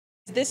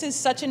This is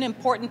such an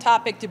important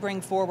topic to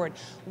bring forward.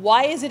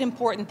 Why is it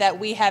important that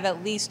we have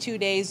at least 2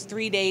 days,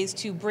 3 days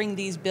to bring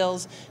these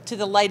bills to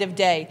the light of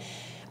day?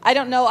 I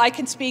don't know, I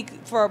can speak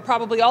for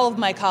probably all of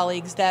my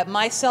colleagues that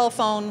my cell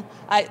phone,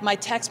 my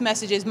text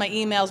messages, my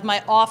emails,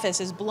 my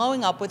office is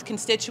blowing up with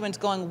constituents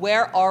going,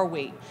 where are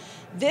we?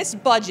 This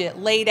budget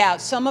laid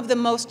out some of the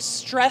most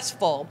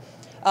stressful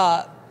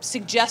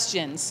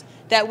suggestions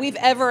that we've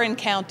ever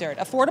encountered.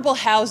 Affordable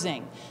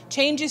housing,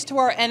 changes to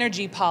our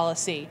energy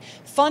policy,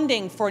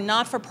 funding for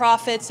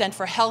not-for-profits and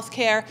for health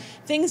care,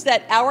 things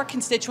that our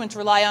constituents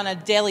rely on a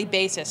daily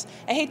basis.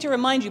 I hate to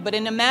remind you, but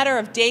in a matter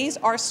of days,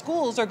 our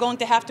schools are going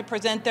to have to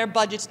present their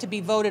budgets to be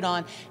voted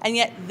on, and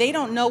yet they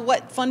don't know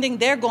what funding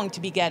they're going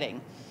to be getting.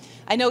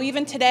 I know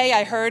even today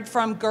I heard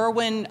from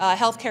Gerwin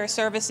Healthcare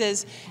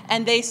Services,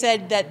 and they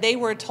said that they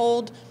were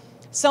told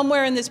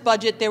somewhere in this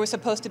budget there was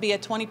supposed to be a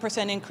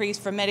 20% increase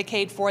for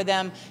Medicaid for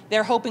them.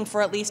 They're hoping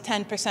for at least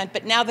 10%,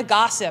 but now the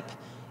gossip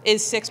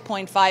is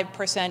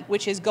 6.5%,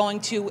 which is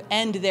going to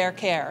end their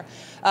care.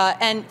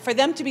 And for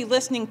them to be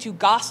listening to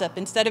gossip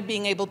instead of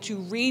being able to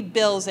read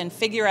bills and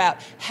figure out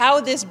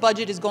how this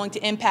budget is going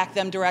to impact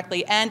them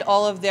directly and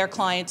all of their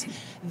clients,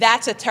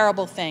 that's a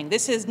terrible thing.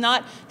 This is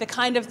not the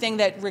kind of thing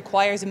that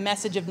requires a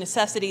message of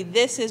necessity.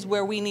 This is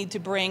where we need to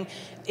bring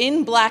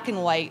in black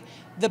and white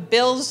the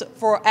bills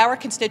for our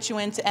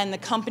constituents and the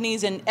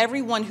companies and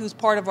everyone who's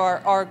part of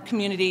our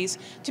communities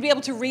to be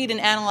able to read and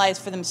analyze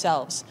for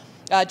themselves.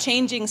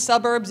 Changing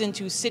suburbs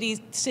into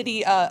city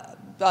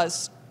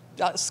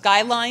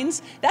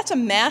skylines, that's a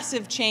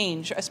massive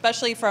change,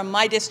 especially from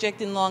my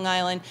district in Long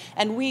Island.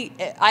 And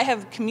I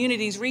have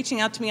communities reaching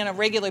out to me on a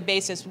regular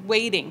basis,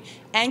 waiting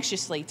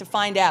anxiously to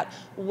find out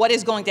what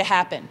is going to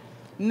happen.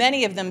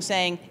 Many of them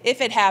saying, if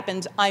it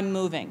happens, I'm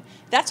moving.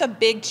 That's a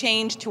big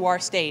change to our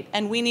state,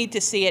 and we need to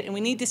see it, and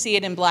we need to see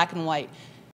it in black and white.